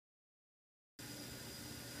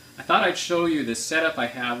I thought I'd show you this setup I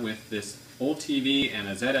have with this old TV and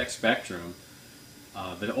a ZX Spectrum.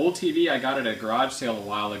 The old TV I got at a garage sale a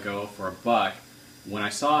while ago for $1. When I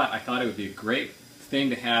saw it, I thought it would be a great thing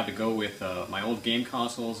to have to go with my old game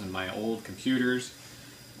consoles and my old computers.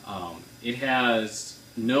 It has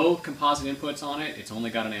no composite inputs on it. It's only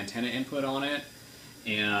got an antenna input on it,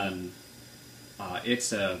 and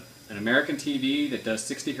it's an American TV that does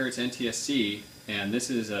 60 Hz NTSC, and this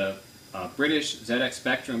is a British ZX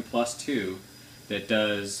Spectrum Plus 2 that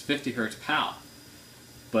does 50 Hz PAL.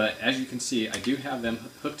 But as you can see, I do have them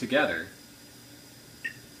hooked together.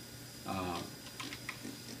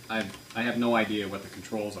 I have no idea what the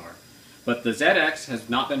controls are. But the ZX has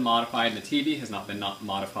not been modified and the TV has not been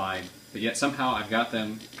modified, but yet somehow I've got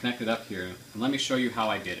them connected up here. And let me show you how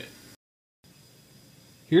I did it.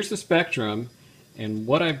 Here's the Spectrum, and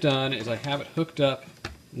what I've done is I have it hooked up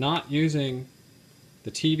not using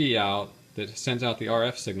the TV out that sends out the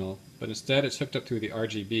RF signal, but instead it's hooked up through the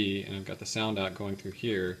RGB, and I've got the sound out going through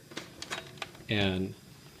here. And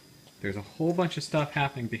there's a whole bunch of stuff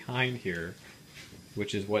happening behind here,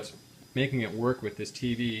 which is what's making it work with this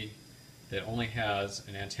TV that only has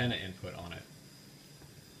an antenna input on it.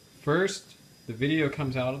 First, the video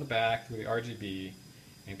comes out of the back through the RGB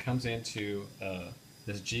and comes into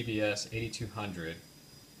this GBS 8200.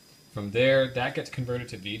 From there, that gets converted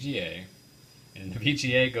to VGA, and the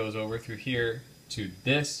VGA goes over through here to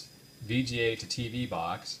this VGA to TV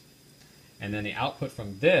box, and then the output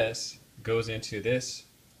from this goes into this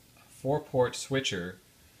 4-port switcher,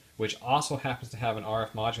 which also happens to have an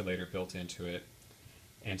RF modulator built into it.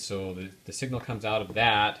 And so the signal comes out of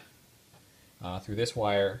that through this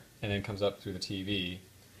wire and then comes up through the TV.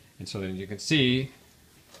 And so then you can see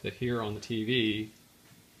that here on the TV,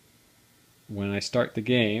 when I start the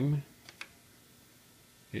game,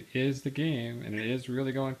 it is the game, and it is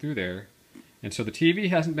really going through there. And so the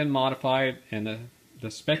TV hasn't been modified, and the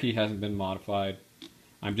Speccy hasn't been modified.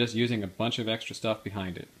 I'm just using a bunch of extra stuff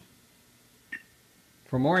behind it.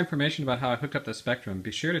 For more information about how I hooked up the Spectrum,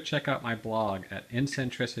 be sure to check out my blog at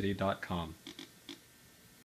incentricity.com.